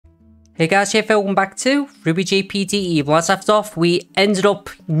Hey guys, welcome back to RWBY-JPDE. Last left off, we ended up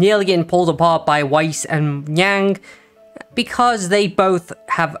nearly getting pulled apart by Weiss and Yang because they both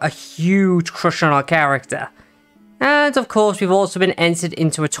have a huge crush on our character. And of course, we've also been entered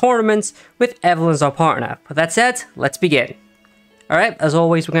into a tournament with Evelyn as our partner. With that said, let's begin. Alright, as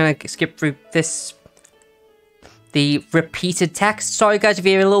always, we're going to skip through the repeated text. Sorry guys if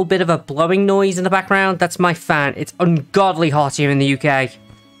you hear a little bit of a blowing noise in the background. That's my fan. It's ungodly hot here in the UK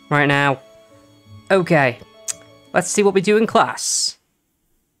right now. Okay, let's see what we do in class.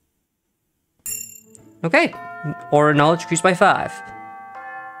 Okay, aura knowledge increased by 5.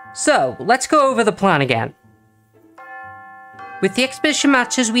 So, let's go over the plan again. With the exhibition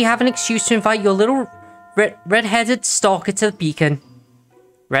matches, we have an excuse to invite your little red-headed stalker to the beacon.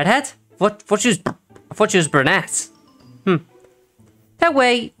 Redhead? I thought she was brunette. That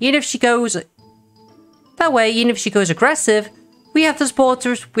way, even if she goes aggressive, we have the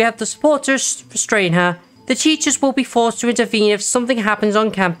supporters restrain her. The teachers will be forced to intervene if something happens on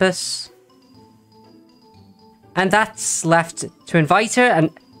campus. And that's left to invite her and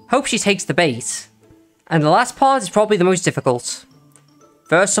hope she takes the bait. And the last part is probably the most difficult.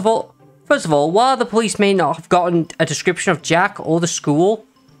 First of all, while the police may not have gotten a description of Jack or the school,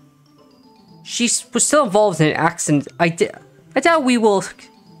 she was still involved in an accident. I doubt we will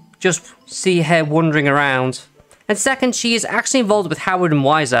just see her wandering around. And second, she is actually involved with Howard and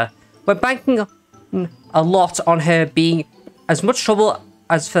Weiser. We're banking a lot on her being as much trouble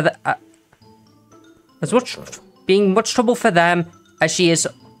for them as she is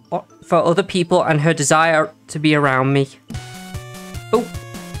for other people, and her desire to be around me. Oh,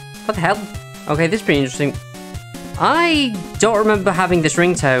 what the hell? Okay, this is pretty interesting. I don't remember having this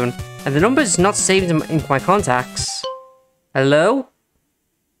ringtone, and the number is not saved in my contacts. Hello?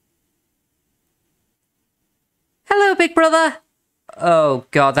 Hello, big brother! Oh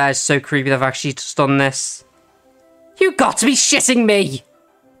god, that is so creepy that I've actually just done this. You got to be shitting me!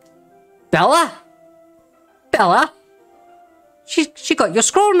 Bella? Bella? She got your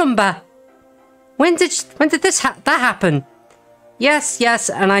scroll number! When did that happen? Yes,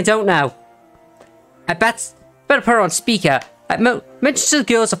 and I don't know. I better put her on speaker. I mentioned to the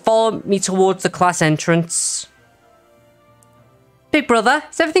girls to follow me towards the class entrance. Big brother,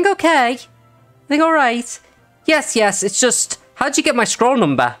 is everything okay? Everything alright? Yes, it's just, how'd you get my scroll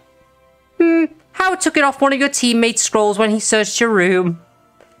number? Howard took it off one of your teammates' scrolls when he searched your room.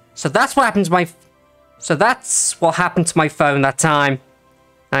 So that's what happened to my phone that time.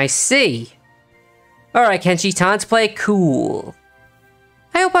 I see. Alright, Kenji, time to play it cool.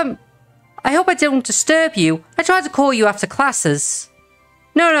 I hope I didn't disturb you. I tried to call you after classes.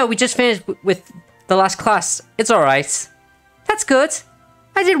 No, we just finished with the last class. It's alright. That's good.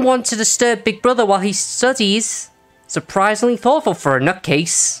 I didn't want to disturb Big Brother while he studies. Surprisingly thoughtful for a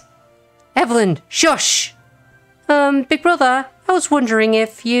nutcase. Evelyn, shush! Big Brother, I was wondering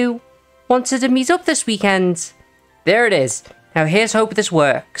if you wanted to meet up this weekend. There it is. Now here's hope this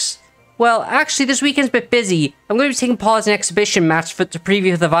works. Well, actually this weekend's a bit busy. I'm going to be taking part in an exhibition match to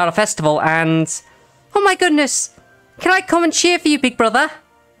preview the Vital Festival and... Oh my goodness! Can I come and cheer for you, Big Brother?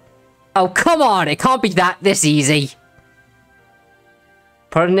 Oh, come on! It can't be this easy.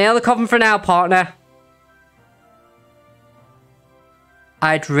 Put a nail in the coffin for now, partner.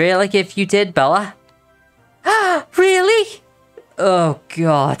 I'd really like if you did, Bella. Really? Oh,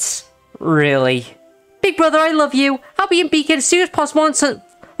 God. Really? Big brother, I love you. I'll be in Beacon as soon as possible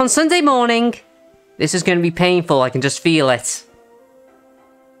on Sunday morning. This is going to be painful. I can just feel it.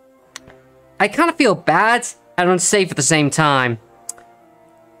 I kind of feel bad and unsafe at the same time.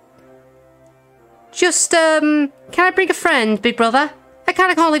 Just, can I bring a friend, Big brother? I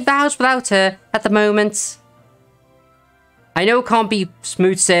kind of can't leave the house without her at the moment. I know it can't be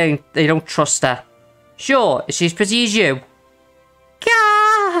smooth sailing. They don't trust her. Sure, is she as pretty as you?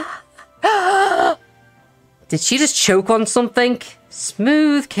 Did she just choke on something?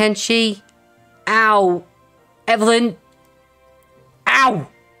 Smooth, can she? Ow. Evelyn. Ow.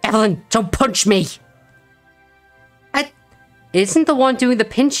 Evelyn, don't punch me. Isn't the one doing the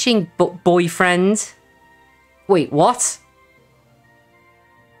pinching boyfriend? Wait, what?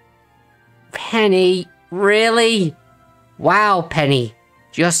 Penny, really? Wow, Penny.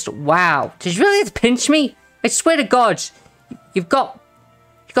 Just wow. Did you really have to pinch me? I swear to God, you've got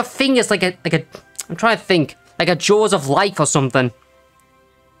fingers like a I'm trying to think, like a jaws of life or something.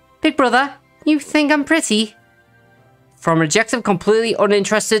 Big brother, you think I'm pretty? From an objective, completely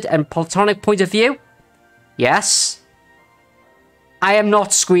uninterested and platonic point of view? Yes. I am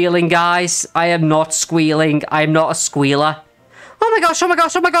not squealing, guys. I am not squealing. I am not a squealer. Oh my gosh, oh my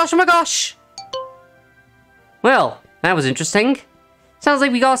gosh, oh my gosh, oh my gosh. Well, that was interesting. Sounds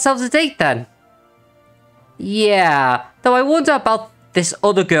like we got ourselves a date then. Yeah, though I wonder about this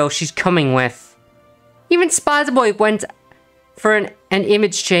other girl she's coming with. Even Spider-Boy went for an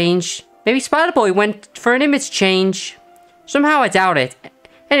image change. Maybe Spider-Boy went for an image change. Somehow I doubt it.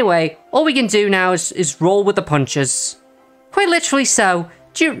 Anyway, all we can do now is roll with the punches. Quite literally so.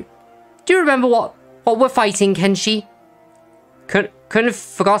 Do you remember what we're fighting, Kenshi? Couldn't have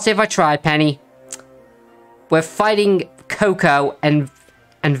forgot if I tried, Penny. We're fighting Coco and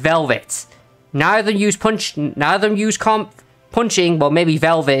Velvet. Neither of them use punching. Well, maybe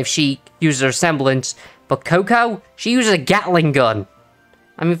Velvet if she uses her semblance. But Coco, she uses a Gatling gun.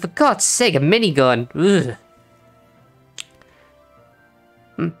 I mean, for God's sake, a minigun. Ugh.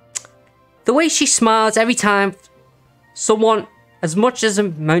 The way she smiles every time someone as much as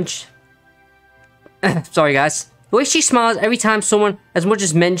sorry, guys. The way she smiles every time someone as much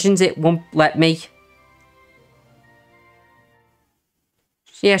as mentions it won't let me.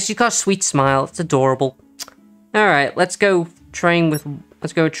 Yeah, she's got a sweet smile. It's adorable. All right, let's go train with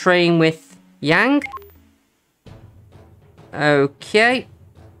Yang. Okay.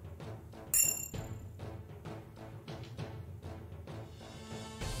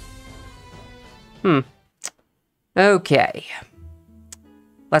 Okay.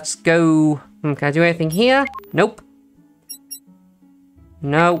 Let's go. Can I do anything here? Nope.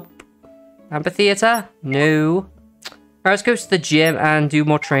 Nope. Amphitheater? No. Alright, let's go to the gym and do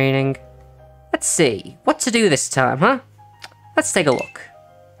more training. Let's see. What to do this time, huh? Let's take a look.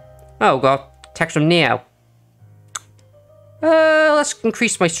 Oh, God. Text from Neo. Let's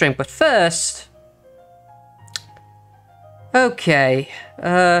increase my strength, but first... Okay.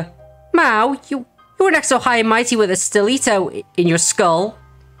 Mao, you weren't act so high and mighty with a stiletto in your skull.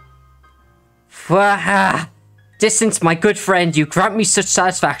 Distance, my good friend, you grant me such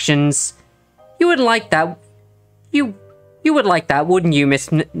satisfactions. You wouldn't like that. You would like that, wouldn't you,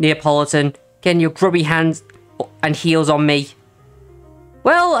 Miss Neapolitan? Getting your grubby hands and heels on me.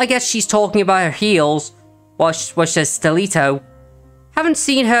 Well, I guess she's talking about her heels while she says stiletto. Haven't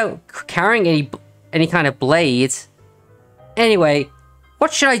seen her carrying any kind of blade. Anyway,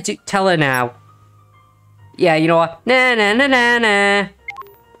 what should I tell her now? Yeah, you know what? Nah.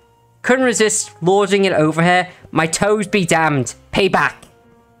 Couldn't resist lording it over her. My toes be damned. Payback.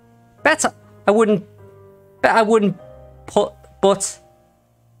 Bet I wouldn't,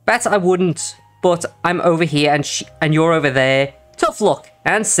 but I'm over here and you're over there. Tough luck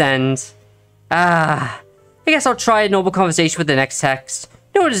and send. I guess I'll try a normal conversation with the next text.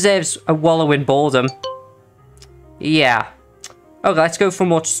 No one deserves a wallow in boredom. Yeah. Okay, let's go for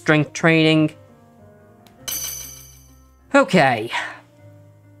more strength training. Okay.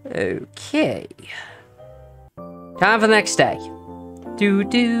 Time for the next day.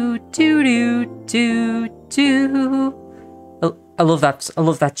 I love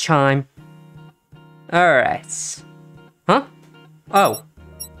that chime. Alright. Huh? Oh.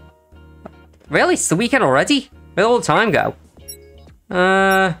 Really? It's the weekend already? Where'd all the time go?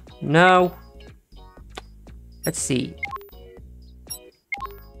 No. Let's see.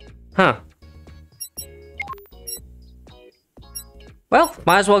 Huh. Well,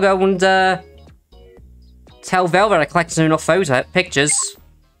 might as well go and, tell Velvet I collected enough pictures.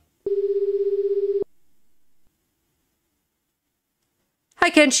 Hi,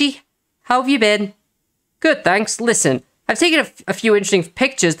 Kenshi. How have you been? Good, thanks. Listen, I've taken a few interesting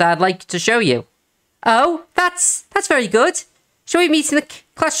pictures that I'd like to show you. Oh, that's very good. Shall we meet in the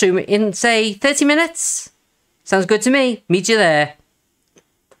classroom in, say, 30 minutes? Sounds good to me. Meet you there.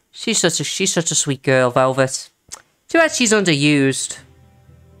 She's such a sweet girl, Velvet. Too bad she's underused.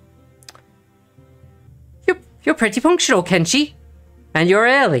 You're pretty punctual, Kenshi. And you're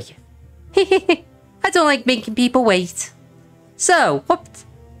early. I don't like making people wait. So, what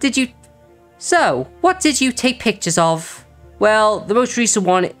did you take pictures of? Well, the most recent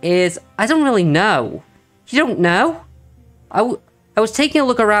one is... I don't really know. You don't know? I was taking a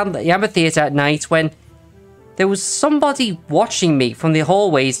look around the amphitheater at night when there was somebody watching me from the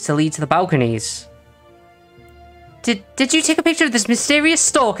hallways to lead to the balconies. Did you take a picture of this mysterious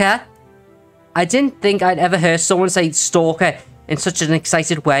stalker? I didn't think I'd ever heard someone say stalker in such an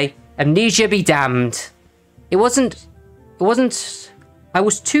excited way. Amnesia be damned. It wasn't... I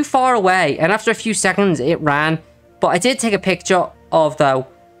was too far away, and after a few seconds, it ran. But I did take a picture of, though,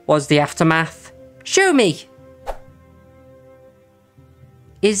 was the aftermath. Show me!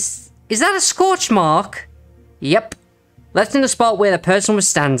 Is that a scorch mark? Yep. Left in the spot where the person was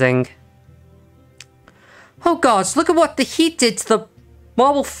standing. Oh gods, look at what the heat did to the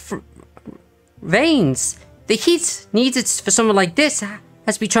marble veins. The heat needed for something like this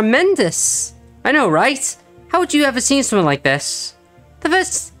has to be tremendous. I know, right? How would you ever seen something like this?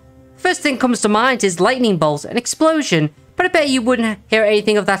 The first thing comes to mind is lightning bolt, an explosion, but I bet you wouldn't hear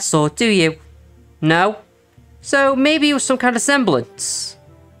anything of that sort, do you? No? So maybe it was some kind of semblance.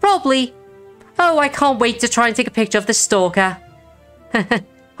 Probably. Oh, I can't wait to try and take a picture of this stalker.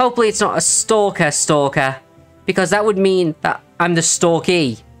 Hopefully it's not a stalker, because that would mean that I'm the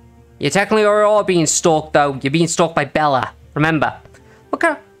stalkee. You technically are being stalked, though. You're being stalked by Bella, remember.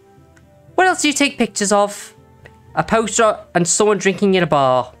 What else do you take pictures of? A poster and someone drinking in a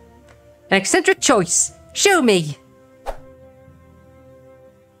bar. An eccentric choice. Show me.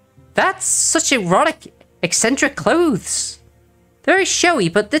 That's such erotic, eccentric clothes. They're very showy,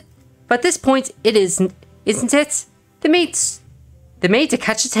 but at this point, it isn't it? They're made to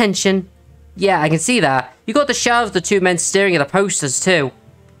catch attention. Yeah, I can see that. You got the shot of the two men staring at the posters, too.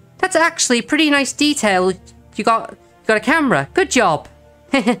 That's actually pretty nice detail. You got a camera. Good job.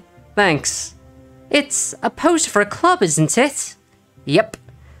 Thanks. It's a poster for a club, isn't it? Yep.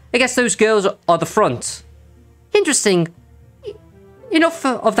 I guess those girls are the front. Interesting. Enough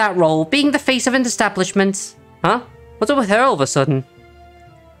of that role, being the face of an establishment. Huh? What's up with her all of a sudden?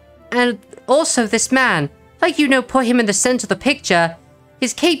 And also this man, like put him in the center of the picture.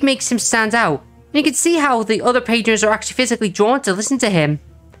 His cape makes him stand out, and you can see how the other patrons are actually physically drawn to listen to him.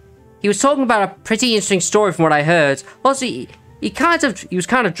 He was talking about a pretty interesting story from what I heard. Also, he was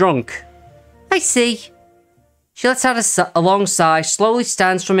kind of drunk. I see. She lets out a long sigh, slowly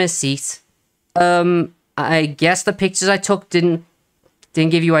stands from his seat. I guess the pictures I took didn't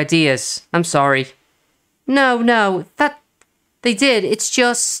give you ideas. I'm sorry. No, that they did. It's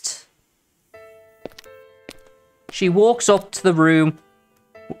just... She walks up to the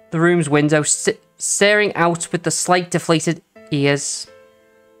room's window, staring out with the slight deflated ears.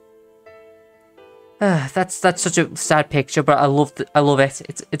 That's such a sad picture, but I love it.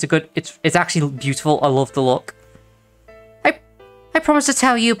 It's actually beautiful. I love the look. I promised to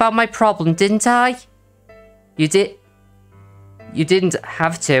tell you about my problem, didn't I? You did. You didn't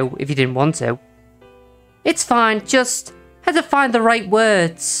have to if you didn't want to. It's fine. Just had to find the right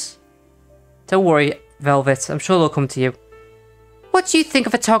words. Don't worry, Velvet. I'm sure they'll come to you. What do you think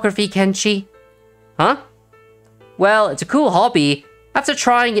of photography, Kenshi? Huh? Well, it's a cool hobby. After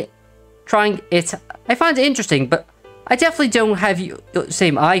trying it, I find it interesting, but I definitely don't have the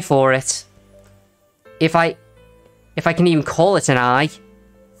same eye for it. If I can even call it an eye.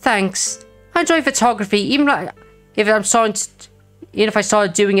 Thanks. I enjoy photography, even if I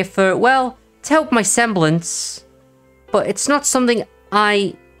started doing it for, well, to help my semblance. But it's not something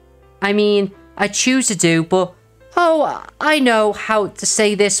I choose to do, but... Oh, I know how to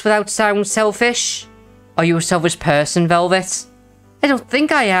say this without sounding selfish. Are you a selfish person, Velvet? I don't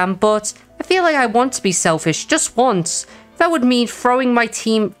think I am, but I feel like I want to be selfish just once. That would mean throwing my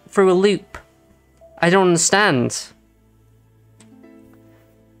team through a loop. I don't understand.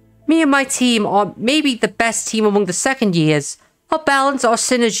 Me and my team are maybe the best team among the second years. Our balance, our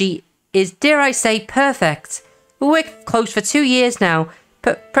synergy is, dare I say, perfect. We worked close for 2 years now,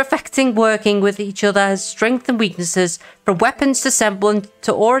 perfecting working with each other has strengths and weaknesses, from weapons to semblance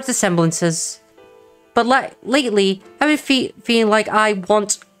to aura to semblances. But lately, I've been feeling like I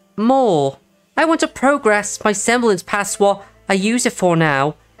want more. I want to progress my semblance past what I use it for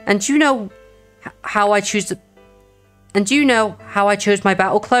now. And do you know how I chose my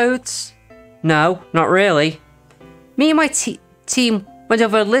battle clothes? No, not really. Me and my team went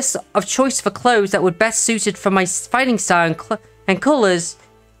over a list of choice for clothes that were best suited for my fighting style and colours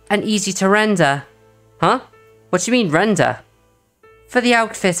and easy to render. Huh? What do you mean render? For the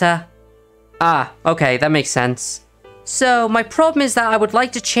outfitter. Ah, okay, that makes sense. So, my problem is that I would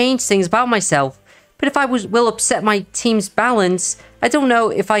like to change things about myself, but if I will upset my team's balance, I don't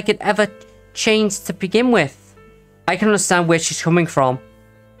know if I could ever change to begin with. I can understand where she's coming from.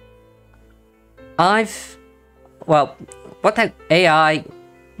 Well, what the AI...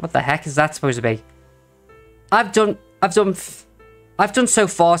 What the heck is that supposed to be? I've done so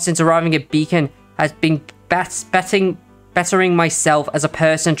far since arriving at Beacon has been bettering myself as a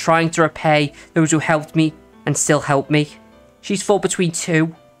person, trying to repay those who helped me and still help me. She's fought between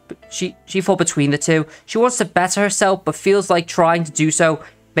two. She fought between the two. She wants to better herself, but feels like trying to do so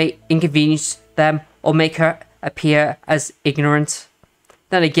may inconvenience them or make her appear as ignorant.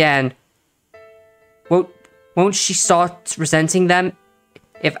 Then again, won't she start resenting them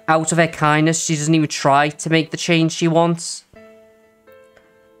if out of her kindness she doesn't even try to make the change she wants?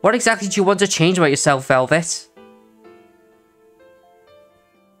 What exactly do you want to change about yourself, Velvet?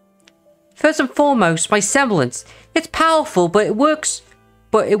 First and foremost, my semblance. It's powerful, but it works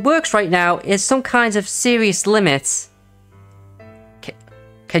right now is some kind of serious limit.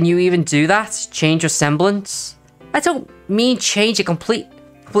 Can you even do that? Change your semblance? I don't mean change a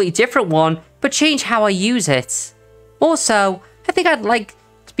completely different one, but change how I use it. Also, I think I'd like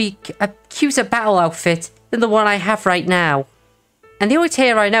to be a cuter battle outfit than the one I have right now. And the only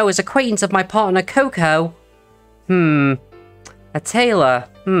tailor I know is acquaintance of my partner Coco. A tailor.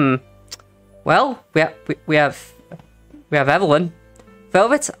 Well, we have Evelyn.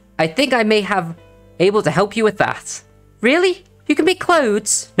 Velvet, I think I may have able to help you with that. Really? You can make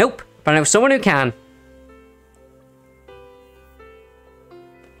clothes? Nope, but I know someone who can.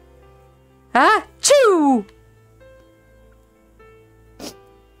 Ah, choo!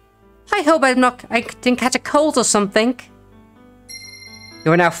 I hope I didn't catch a cold or something.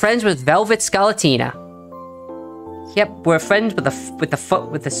 You are now friends with Velvet Scalatina. Yep, we're friends with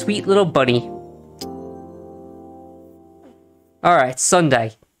the sweet little bunny. Alright,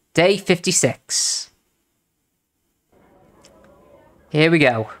 Sunday, day 56. Here we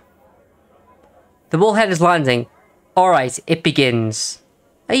go. The bullhead is landing. Alright, it begins.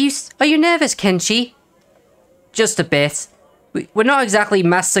 Are you nervous, Kenshi? Just a bit. We're not exactly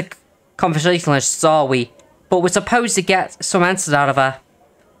master conversationalists, are we? But we're supposed to get some answers out of her.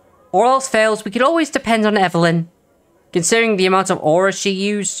 Or else fails, we could always depend on Evelyn. Considering the amount of aura she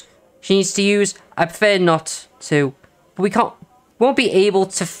needs to use, I prefer not to. But we won't be able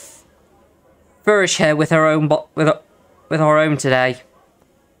to furnish her with her own today.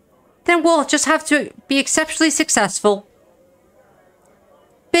 Then we'll just have to be exceptionally successful.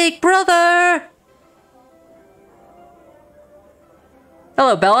 Big brother!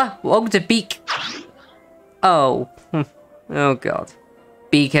 Hello, Bella. Welcome to Oh. Oh, God.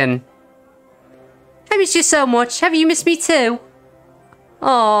 Beacon. I miss you so much. Have you missed me too?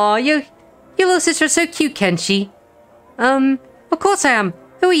 Aw, your little sister is so cute, Kenshi. Of course I am.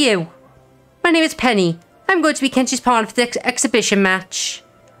 Who are you? My name is Penny. I'm going to be Kenshi's partner for the exhibition match.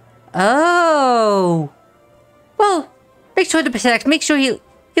 Oh. Well, make sure to protect. Make sure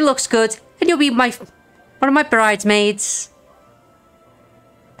he looks good, and you'll be one of my bridesmaids.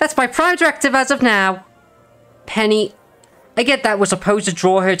 That's my prime directive as of now. Penny, I get that we're supposed to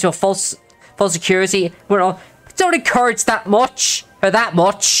draw her to a false security. Don't encourage that much.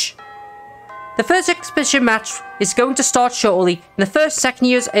 The first exhibition match is going to start shortly in the first second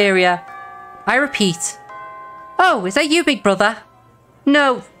year's area. I repeat. Oh, is that you, big brother?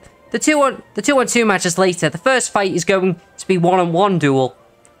 No, the 2-on-2 match is later. The first fight is going to be one-on-one duel.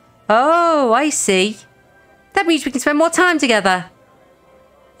 Oh, I see. That means we can spend more time together.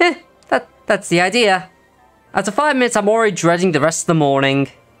 That's the idea. After 5 minutes, I'm already dreading the rest of the morning.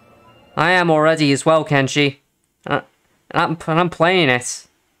 I am already as well, Kenshi. And I'm playing it.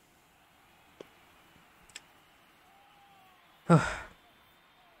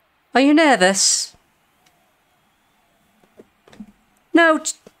 Are you nervous? No,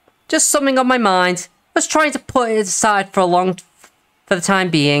 just something on my mind. I was trying to put it aside for the time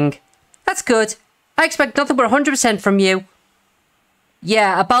being. That's good. I expect nothing but 100% from you.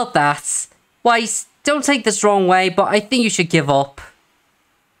 Yeah, about that. Weiss, don't take this the wrong way, but I think you should give up.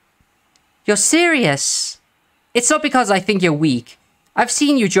 You're serious? It's not because I think you're weak. I've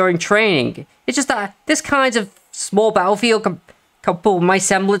seen you during training. It's just that this kind of small battlefield coupled with my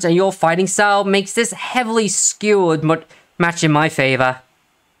semblance and your fighting style makes this heavily skewed match in my favor.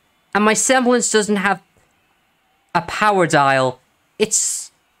 And my semblance doesn't have a power dial.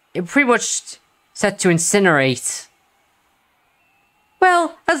 It's pretty much set to incinerate.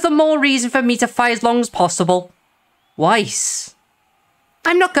 Well, that's the more reason for me to fight as long as possible. Weiss.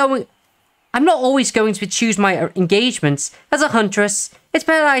 I'm not always going to choose my engagements. As a huntress, it's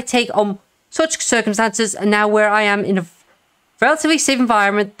better I take on such circumstances and now where I am in a relatively safe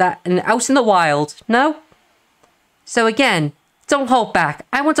environment and out in the wild, no? So again, don't hold back.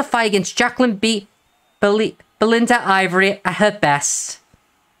 I want to fight against Jacqueline Belinda Ivory at her best.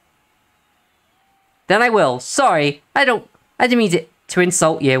 Then I will. Sorry, I didn't mean to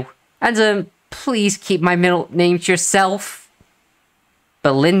insult you. And please keep my middle name to yourself.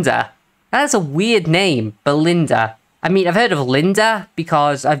 Belinda. That's a weird name, Belinda. I mean, I've heard of Linda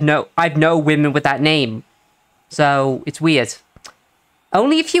because I've known women with that name. So, it's weird.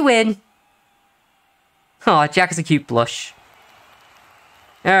 Only if you win. Aw, Jack has a cute blush.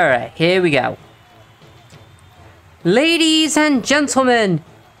 Alright, here we go. Ladies and gentlemen,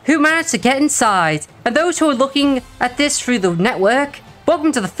 who managed to get inside, and those who are looking at this through the network,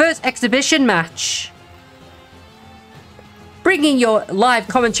 welcome to the first exhibition match. Bringing your live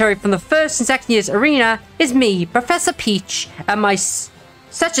commentary from the first and second year's arena is me, Professor Peach, and my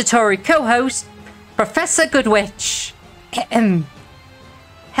statutory co-host, Professor Goodwitch.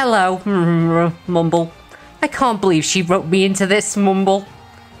 Hello, mumble. I can't believe she wrote me into this, mumble.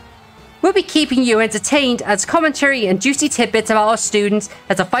 We'll be keeping you entertained as commentary and juicy tidbits about our students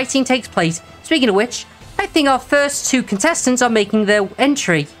as the fighting takes place. Speaking of which, I think our first 2 contestants are making their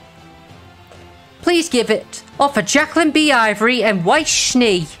entry. Please give it up for Jacqueline B. Ivory and Weiss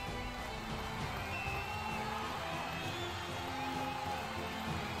Schnee.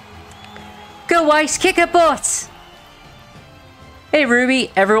 Go Weiss, kick her butt! Hey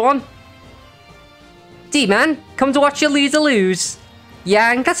Ruby, everyone. D-Man, come to watch your loser lose.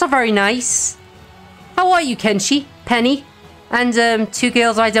 Yang, that's not very nice. How are you, Kenshi, Penny, and 2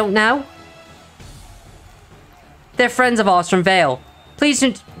 girls I don't know? They're friends of ours from Vale.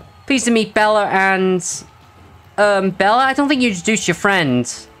 Pleased to meet Bella and... Bella? I don't think you introduced your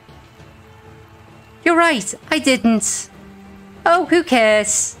friend. You're right, I didn't. Oh, who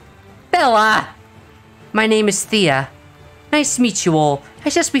cares? Bella! My name is Thea. Nice to meet you all. I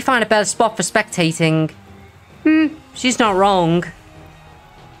suggest we find a better spot for spectating. She's not wrong.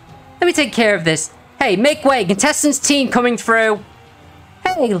 Let me take care of this. Hey, make way, contestants team coming through.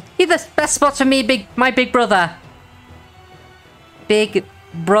 Hey, leave the best spots for me, my big brother. Big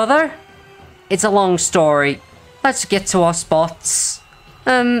brother? It's a long story. Let's get to our spots.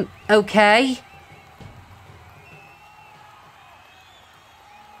 Okay.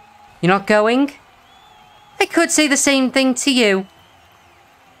 You're not going? I could say the same thing to you.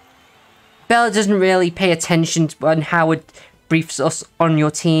 Bella doesn't really pay attention on how it briefs us on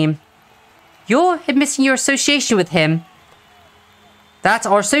your team. You're admitting your association with him. That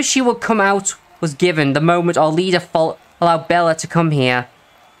our association will come out was given the moment our leader allowed Bella to come here.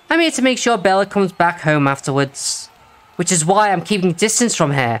 I'm here to make sure Bella comes back home afterwards. Which is why I'm keeping distance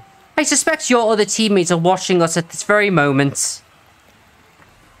from her. I suspect your other teammates are watching us at this very moment.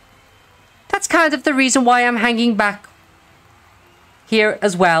 That's kind of the reason why I'm hanging back here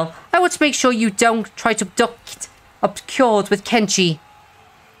as well. I want to make sure you don't try to abduct with Kenshi.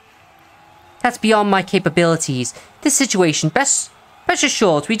 That's beyond my capabilities. This situation, best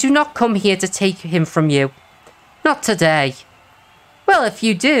assured, we do not come here to take him from you. Not today. Well, if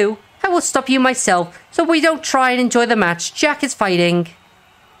you do, I will stop you myself, so we don't try and enjoy the match. Jack is fighting.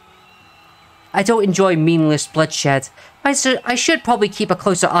 I don't enjoy meaningless bloodshed. I should probably keep a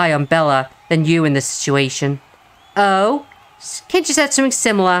closer eye on Bella than you in this situation. Oh? Kenshi said something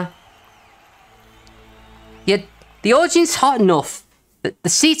similar. Yet, the audience hot enough. The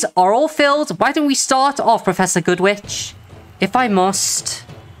seats are all filled. Why don't we start off, Professor Goodwitch? If I must.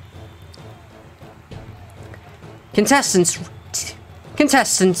 Contestants.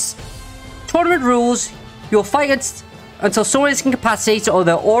 Tournament rules. You'll fight until someone is incapacitated or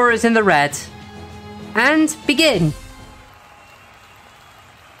their aura is in the red. And begin.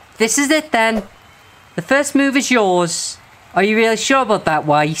 This is it then. The first move is yours. Are you really sure about that,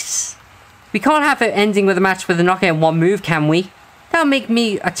 Weiss? We can't have it ending with a match with a knockout in 1 move, can we? That'll make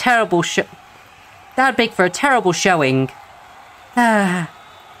me a terrible That'd make for a terrible showing.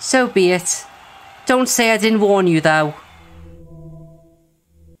 So be it. Don't say I didn't warn you, though.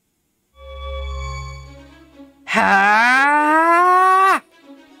 Ha!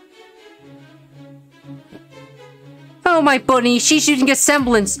 Oh, my bunny, she's using a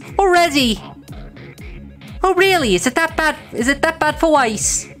semblance already. Oh, really? Is it that bad? Is it that bad for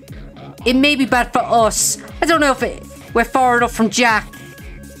Weiss? It may be bad for us. I don't know if we're far enough from Jack.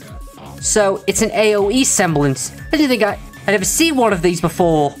 So, it's an AoE semblance. I didn't think I'd ever seen one of these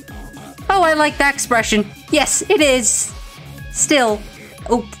before. Oh, I like that expression. Yes, it is. Still.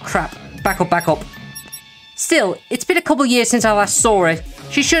 Oh, crap. Back up. Still, it's been a couple years since I last saw it.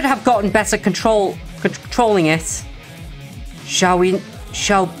 She should have gotten better controlling it.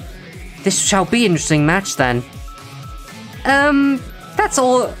 This shall be an interesting match then. That's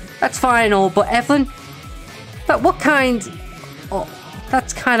all. That's fine all, but Evelyn? But what kind? Oh,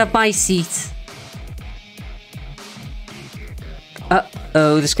 that's kind of my seat.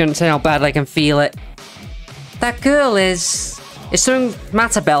 Uh-oh, this is going to turn out bad. I can feel it. That girl is something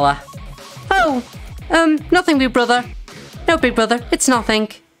matter, Bella? Oh, nothing, big brother. No, big brother, it's nothing.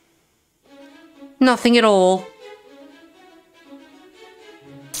 Nothing at all.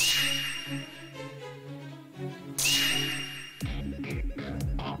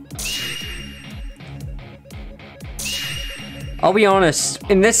 I'll be honest,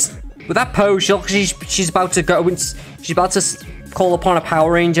 with that pose, she's about to go, she's about to call upon a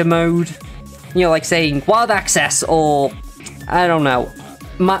Power Ranger mode. You know, like saying, wild access, or, I don't know.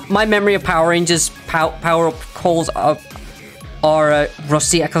 My memory of Power Rangers power-up calls are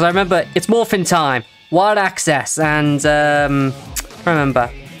rusty, because I remember it's Morphin Time, wild access, and, remember.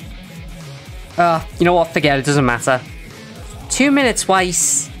 You know what, forget it, doesn't matter. 2 minutes,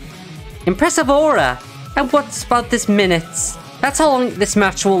 Weiss. Impressive aura. And what's about this minute? That's how long this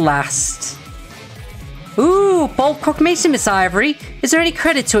match will last. Ooh, bold proclamation, Miss Ivory. Is there any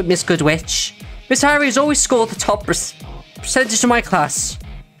credit to it, Miss Goodwitch? Miss Ivory has always scored the top percentage of my class.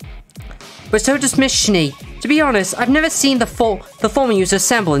 But so does Miss Schnee. To be honest, I've never seen the former use a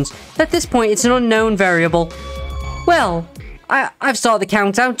semblance. At this point, it's an unknown variable. Well, I've started the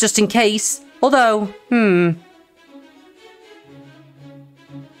countdown, just in case. Although,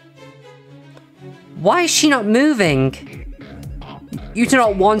 Why is she not moving? You do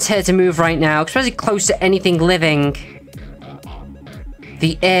not want her to move right now, especially close to anything living.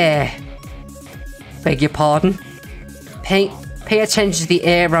 The air. Beg your pardon? Pay attention to the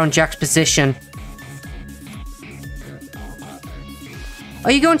air around Jack's position.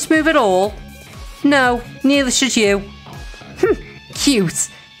 Are you going to move at all? No, neither should you. Cute.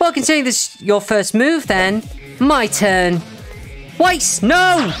 Well, considering this is your first move then, my turn. Weiss,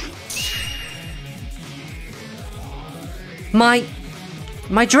 no! My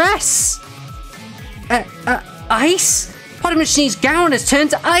dress! Ice? Part of Miss Schnee's gown has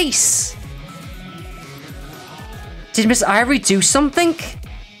turned to ice! Did Miss Ivory do something?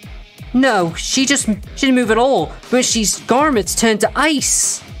 No, she didn't move at all. Miss Schnee's garments turned to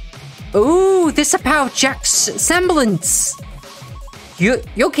ice. Ooh, this about Jack's semblance.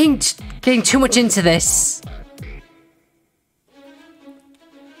 You're getting too much into this.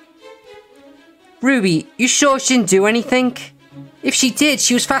 Ruby, you sure she didn't do anything? If she did,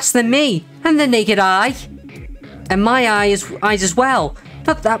 she was faster than me, and the naked eye. And my eyes as well.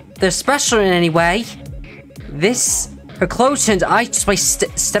 Not that they're special in any way. Her clothes turned to ice just by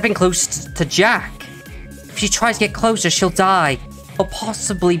stepping close to Jack. If she tries to get closer, she'll die. Or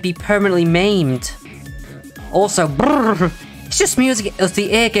possibly be permanently maimed. Also, brrr, it's just music as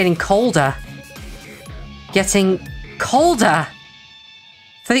the air getting colder. Getting colder?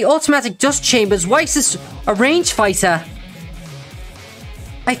 For the automatic dust chambers, Weiss is a range fighter.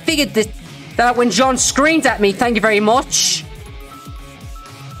 I figured that when John screamed at me, thank you very much.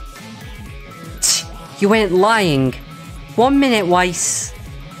 You ain't lying. 1 minute, Weiss.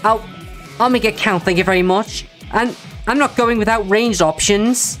 I'll make it count, thank you very much. And I'm not going without ranged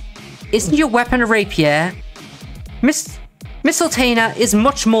options. Isn't your weapon a rapier? Miss Sultana is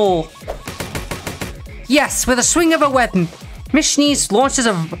much more. Yes, with a swing of a weapon, Miss Schnees launches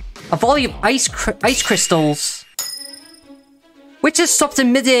a volley of ice crystals, which has stopped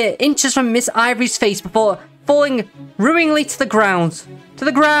in midair, inches from Miss Ivory's face before falling ruiningly to the ground. To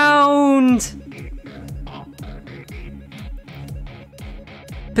the ground!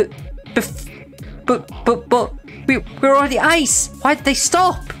 But we're already ice. Why did they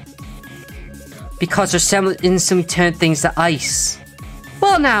stop? Because their semblance instantly turned things to ice.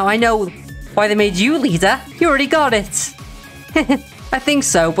 Well, now I know why they made you leader. You already got it. I think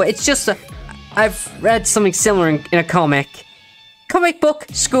so, but it's just I've read something similar in a comic. Comic book,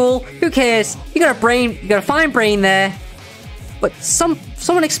 school, who cares? You got a brain, you got a fine brain there. But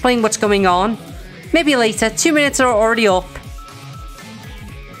someone explain what's going on. Maybe later, 2 minutes are already up.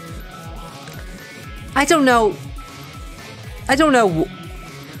 I don't know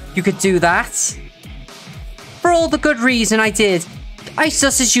you could do that. For all the good reason I did. Ice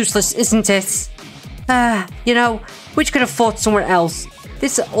dust is useless, isn't it? You know, we could have fought somewhere else.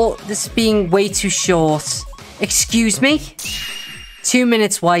 This being way too short. Excuse me? 2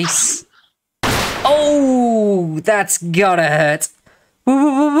 minutes, Weiss. Oh, that's gotta hurt.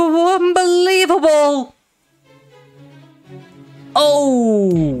 Unbelievable!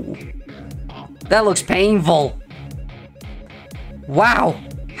 Oh! That looks painful. Wow.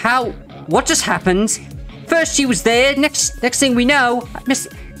 What just happened? First she was there, next thing we know, Miss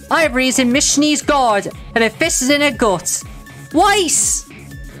Ivory is in Miss Schnee's guard, and her fist is in her gut. Weiss!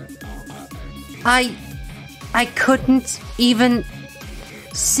 I couldn't even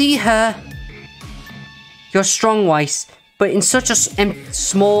see her. You're strong, Weiss, but in such a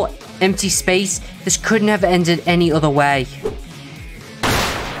small, empty space, this couldn't have ended any other way.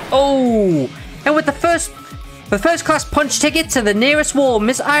 Oh! And with the first class punch ticket to the nearest wall,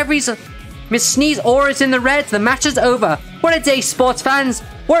 Miss Schnee's aura is in the red. The match is over. What a day, sports fans!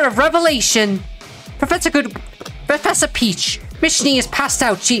 What a revelation! Professor Peach, Miss Schnee is passed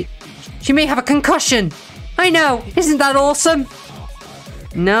out. She may have a concussion. I know. Isn't that awesome?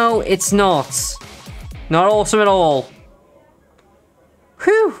 No, it's not. Not awesome at all.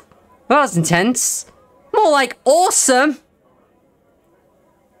 Whew. That was intense. More like awesome.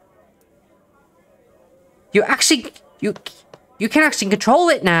 You can actually control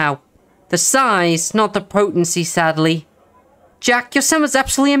it now. The size, not the potency, sadly. Jack, your son was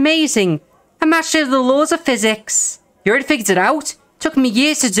absolutely amazing. A master of the laws of physics. You already figured it out? Took me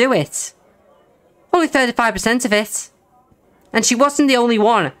years to do it. Only 35% of it. And she wasn't the only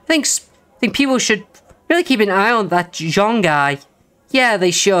one. I think people should really keep an eye on that John guy. Yeah,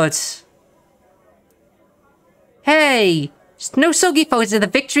 they should. Hey! No soggy photos of the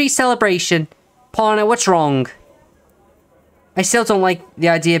victory celebration. Partner, what's wrong? I still don't like the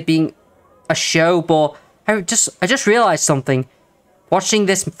idea of being a show, but I just realized something. Watching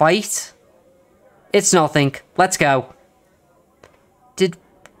this fight? It's nothing. Let's go. Did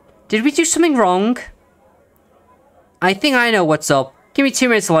we do something wrong? I think I know what's up. Give me 2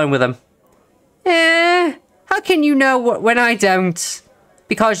 minutes alone with him. How can you know when I don't?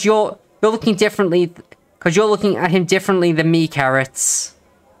 Because you're looking differently. Because you're looking at him differently than me, Carrots.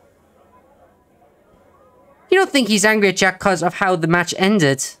 You don't think he's angry at Jack because of how the match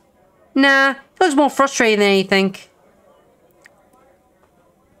ended? Nah, he looks more frustrated than anything.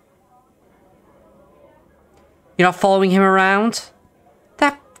 You're not following him around?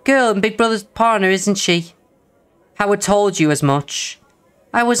 That girl and Big Brother's partner, isn't she? Howard told you as much.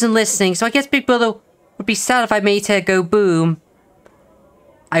 I wasn't listening, so I guess Big Brother would be sad if I made her go boom.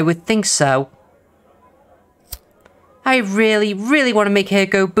 I would think so. I really, really want to make her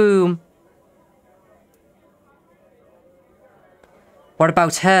go boom. What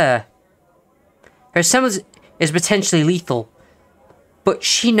about her? Her semblance is potentially lethal, but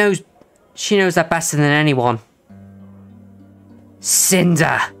she knows that better than anyone.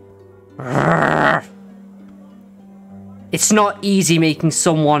 Cinder. It's not easy making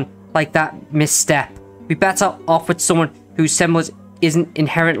someone like that misstep. We're better off with someone whose semblance isn't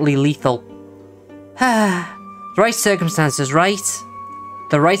inherently lethal. The right circumstances, right?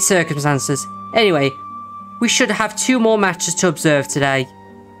 The right circumstances. Anyway, we should have 2 more matches to observe today.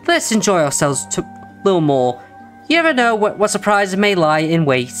 Let's enjoy ourselves a little more. You never know what surprises may lie in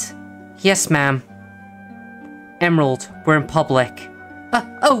wait. Yes, ma'am. Emerald, we're in public.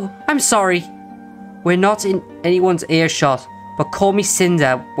 Oh, I'm sorry. We're not in anyone's earshot, but call me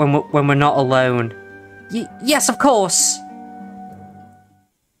Cinder when we're not alone. Yes, of course.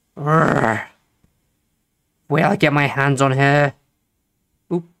 Will I get my hands on her?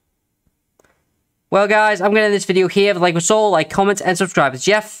 Oop. Well, guys, I'm going to end this video here. Like us all, like, comment, and subscribe. It's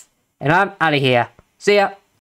Jeff, and I'm out of here. See ya.